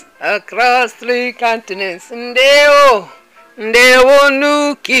across 3 continents. Ndeo, ndeo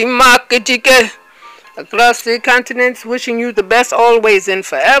nuki makitike. Across 3 continents, wishing you the best always and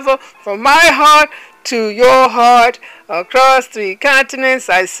forever. From my heart to your heart, across 3 continents,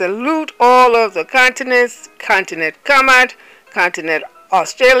 I salute all of the continents. Continent Kamat, continent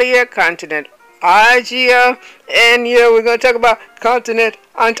Australia, continent Asia, and here we're going to talk about continent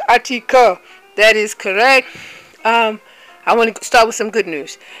Antarctica. That is correct. I want to start with some good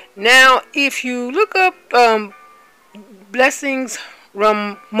news. Now, if you look up Blessings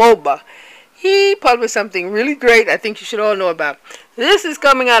Ramoba, he published something really great I think you should all know about. This is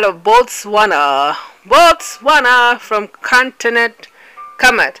coming out of Botswana. Botswana from continent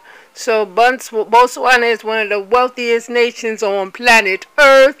Kamat. So Botswana is one of the wealthiest nations on planet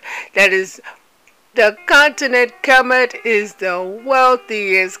Earth. That is, the continent Kamat is the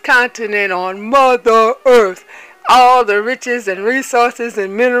wealthiest continent on Mother Earth. All the riches and resources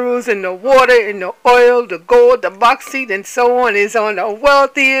and minerals and the water and the oil, the gold, the bauxite, and so on is on the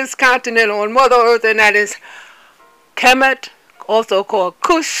wealthiest continent on Mother Earth, and that is Kemet, also called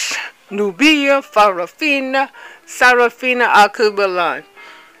Kush, Nubia, Farafina, Sarafina, Akubalan.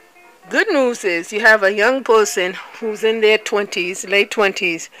 Good news is you have a young person who's in their 20s, late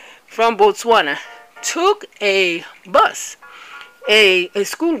 20s, from Botswana, took a bus. A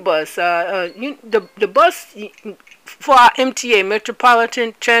school bus, the bus for our MTA,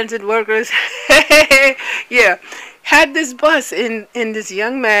 Metropolitan Transit Workers, yeah, had this bus, and this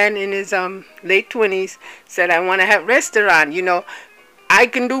young man in his late 20s said, I want to have restaurant, I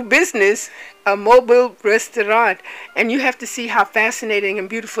can do business, a mobile restaurant, and you have to see how fascinating and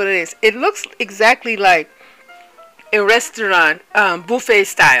beautiful it is. It looks exactly like a restaurant, buffet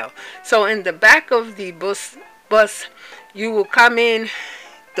style. So in the back of the bus, you will come in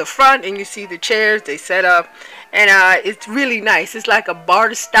the front and you see the chairs they set up, and it's really nice. It's like a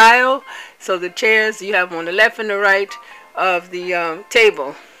bar style. So the chairs you have on the left and the right of the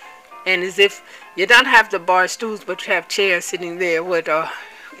table, and as if you don't have the bar stools, but you have chairs sitting there with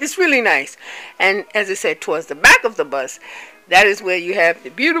it's really nice. And as I said, towards the back of the bus, that is where you have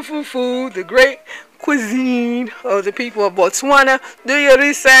the beautiful food, the great cuisine of the people of Botswana. Do your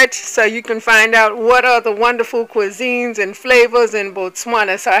research so you can find out what are the wonderful cuisines and flavors in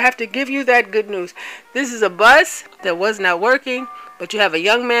Botswana. So I have to give you that good news. This is a bus that was not working, but you have a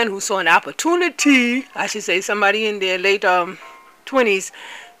young man who saw an opportunity. I should say somebody in their late 20s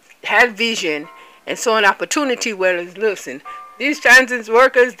had vision and saw an opportunity where it's, listen, these transit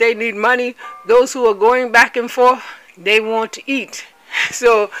workers, they need money. Those who are going back and forth, they want to eat.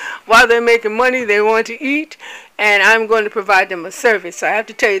 So while they're making money, they want to eat, and I'm going to provide them a service. So I have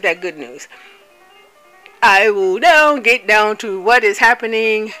to tell you that good news. I will now get down to what is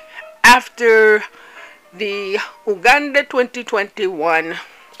happening after the Uganda 2021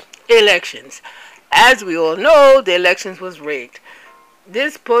 elections. As we all know, the elections was rigged.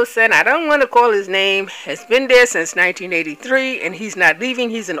 This person, I don't want to call his name, has been there since 1983, and he's not leaving.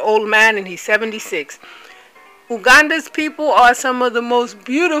 He's an old man, and he's 76. Uganda's people are some of the most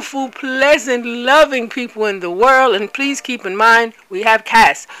beautiful, pleasant, loving people in the world. And please keep in mind, we have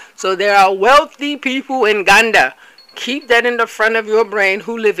caste. So there are wealthy people in Uganda. Keep that in the front of your brain,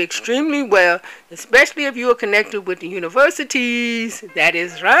 who live extremely well, especially if you are connected with the universities. That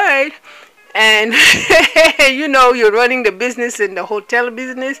is right. And you're running the business in the hotel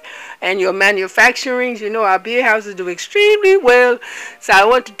business and your manufacturing. Our beer houses do extremely well. So I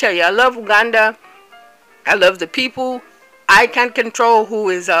want to tell you, I love Uganda. I love the people. I can't control who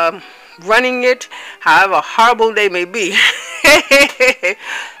is running it, however horrible they may be.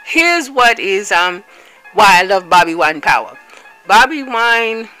 Here's what is why I love Bobby Wine Power. Bobby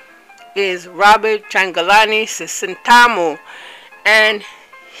Wine is Robert Changalani Sisintamo, and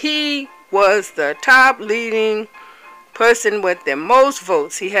he was the top leading person with the most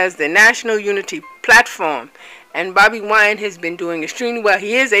votes. He has the National Unity Platform, and Bobby Wine has been doing extremely well.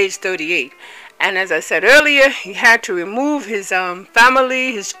 He is age 38. And as I said earlier, he had to remove his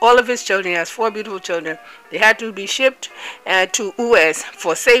family, all of his children. He has 4 beautiful children. They had to be shipped to US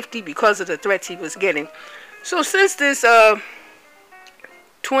for safety because of the threats he was getting. So since this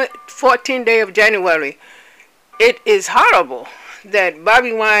 14th day of January, it is horrible that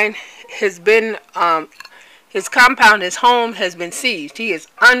Bobby Wine has been, his compound, his home has been seized. He is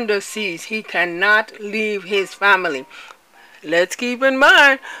under siege. He cannot leave his family. Let's keep in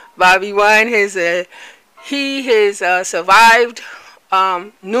mind, Bobby Wine has survived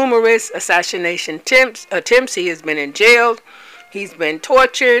numerous assassination attempts. He has been in jail. He's been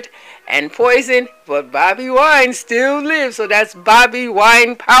tortured and poisoned, but Bobby Wine still lives. So that's Bobby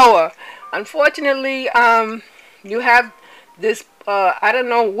Wine Power. Unfortunately, you have this I don't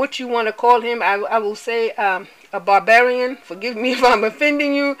know what you want to call him. I will say a barbarian. Forgive me if I'm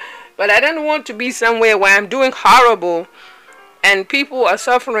offending you, but I don't want to be somewhere where I'm doing horrible and people are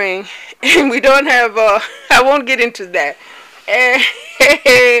suffering and we don't have, I won't get into that.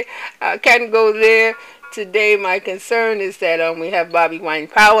 I can't go there today. My concern is that we have Bobby Wine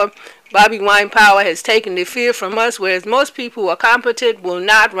Power. Bobby Wine Power has taken the fear from us, whereas most people who are competent will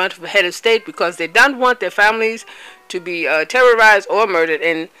not run for head of state because they don't want their families to be terrorized or murdered.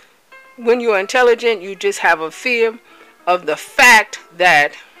 And when you're intelligent, you just have a fear of the fact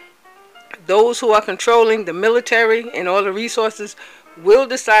that those who are controlling the military and all the resources will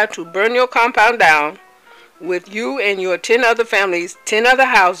decide to burn your compound down with you and your 10 other families, 10 other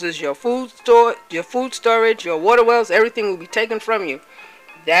houses, your food storage, your water wells, everything will be taken from you.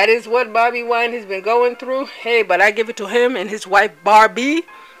 That is what Bobby Wine has been going through. Hey, but I give it to him and his wife Barbie.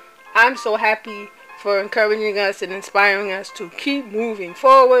 I'm so happy for encouraging us and inspiring us to keep moving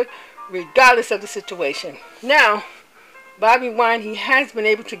forward regardless of the situation. Now, Bobby Wine, he has been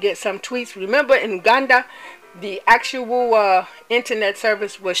able to get some tweets. Remember, in Uganda, the actual internet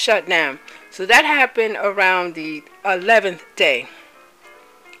service was shut down. So that happened around the 11th day.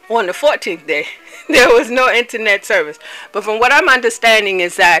 On the 14th day, there was no internet service. But from what I'm understanding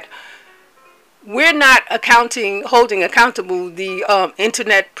is that we're not holding accountable the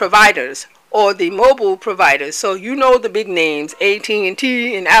internet providers or the mobile providers. So you know the big names,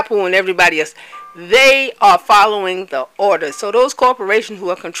 AT&T and Apple and everybody else. They are following the orders. So those corporations who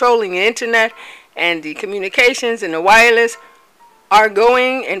are controlling the internet and the communications and the wireless are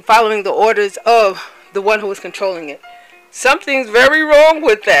going and following the orders of the one who is controlling it. Something's very wrong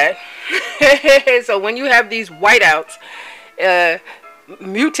with that. So when you have these whiteouts,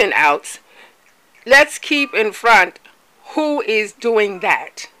 mutant outs, let's keep in front who is doing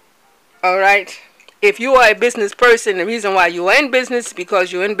that. Alright? If you are a business person, the reason why you are in business is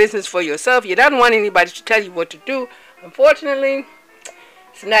because you're in business for yourself. You don't want anybody to tell you what to do. Unfortunately,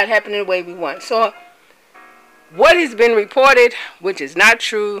 it's not happening the way we want. So what has been reported, which is not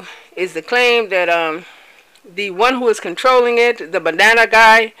true, is the claim that the one who is controlling it, the banana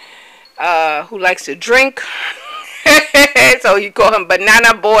guy, who likes to drink, so you call him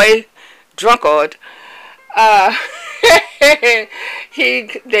Banana Boy Drunkard,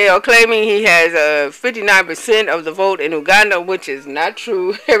 they are claiming he has 59% of the vote in Uganda, which is not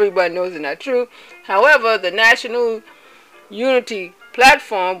true. Everybody knows it's not true. However, the National Unity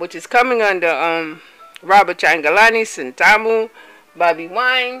Platform, which is coming under Robert Changalani, Sentamu, Bobby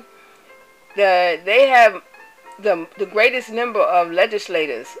Wine, they have the greatest number of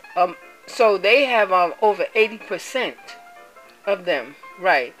legislators. So they have over 80% of them,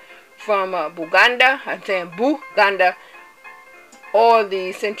 right? From Buganda, I'm saying Buganda, or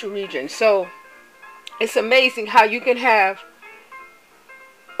the Central Region. So it's amazing how you can have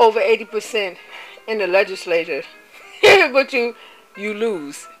over 80% in the legislature, but you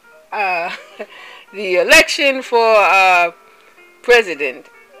lose. The election for president,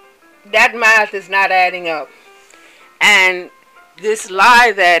 that math is not adding up. And this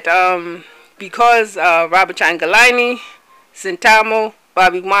lie that because Robert Changalani, Sentamo,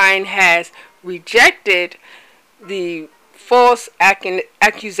 Bobby Wine has rejected the false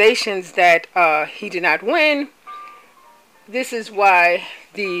accusations that he did not win, this is why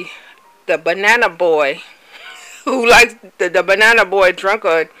the banana boy who likes the banana boy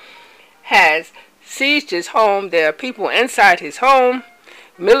drunkard has seized his home. There are people inside his home,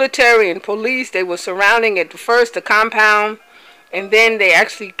 military and police. They were surrounding at first the compound, and then they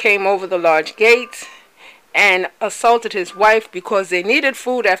actually came over the large gates and assaulted his wife because they needed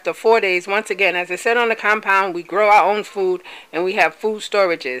food after 4 days. Once again, as I said, on the compound, we grow our own food and we have food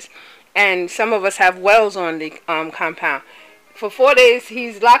storages. And some of us have wells on the compound. For 4 days,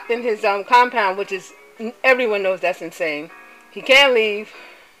 he's locked in his compound, which is, everyone knows that's insane. He can't leave.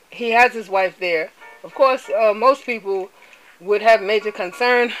 He has his wife there. Of course, most people would have major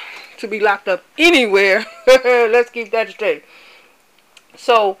concern to be locked up anywhere. Let's keep that straight.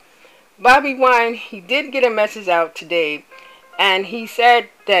 So, Bobby Wine, he did get a message out today, and he said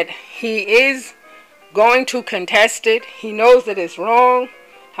that he is going to contest it. He knows that it's wrong.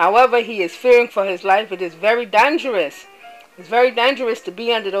 However, he is fearing for his life. It is very dangerous. It's very dangerous to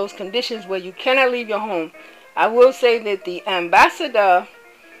be under those conditions where you cannot leave your home. I will say that the ambassador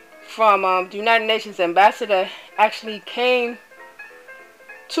from the United Nations ambassador actually came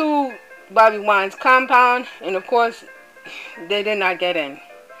to Bobby Wine's compound, and of course, they did not get in.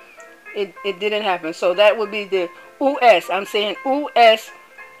 It didn't happen. So that would be the US. I'm saying US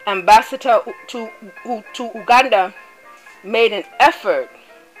ambassador to Uganda made an effort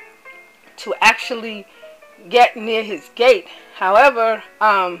to actually get near his gate. However,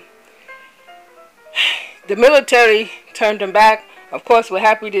 the military turned him back. Of course, we're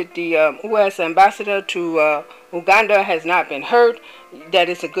happy that the U.S. ambassador to Uganda has not been hurt. That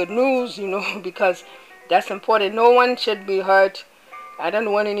is a good news, because that's important. No one should be hurt. I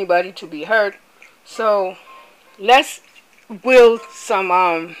don't want anybody to be hurt. So let's will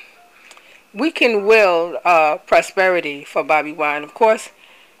some, we can will prosperity for Bobby Wine. Of course,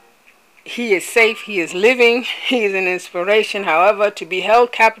 he is safe, he is living, he is an inspiration. However, to be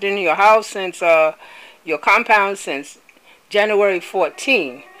held captive in your house since, your compound since January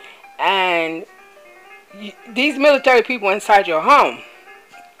 14, and these military people inside your home,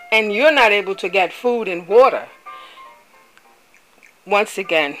 and you're not able to get food and water. Once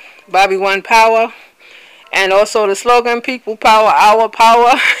again, Bobby One Power, and also the slogan, people power, our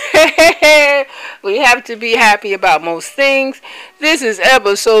power. We have to be happy about most things. This is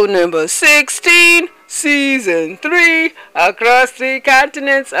episode number 16, season 3, across 3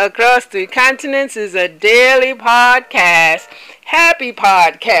 continents. Across 3 continents is a daily podcast, happy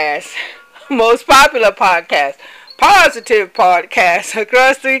podcast, most popular podcast, positive podcast,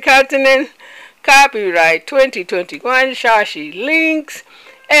 across 3 continents. Copyright 2021, Shashi Links,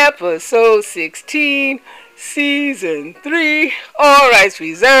 episode 16, season 3, all rights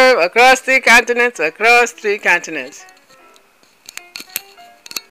reserved, across 3 continents, across 3 continents.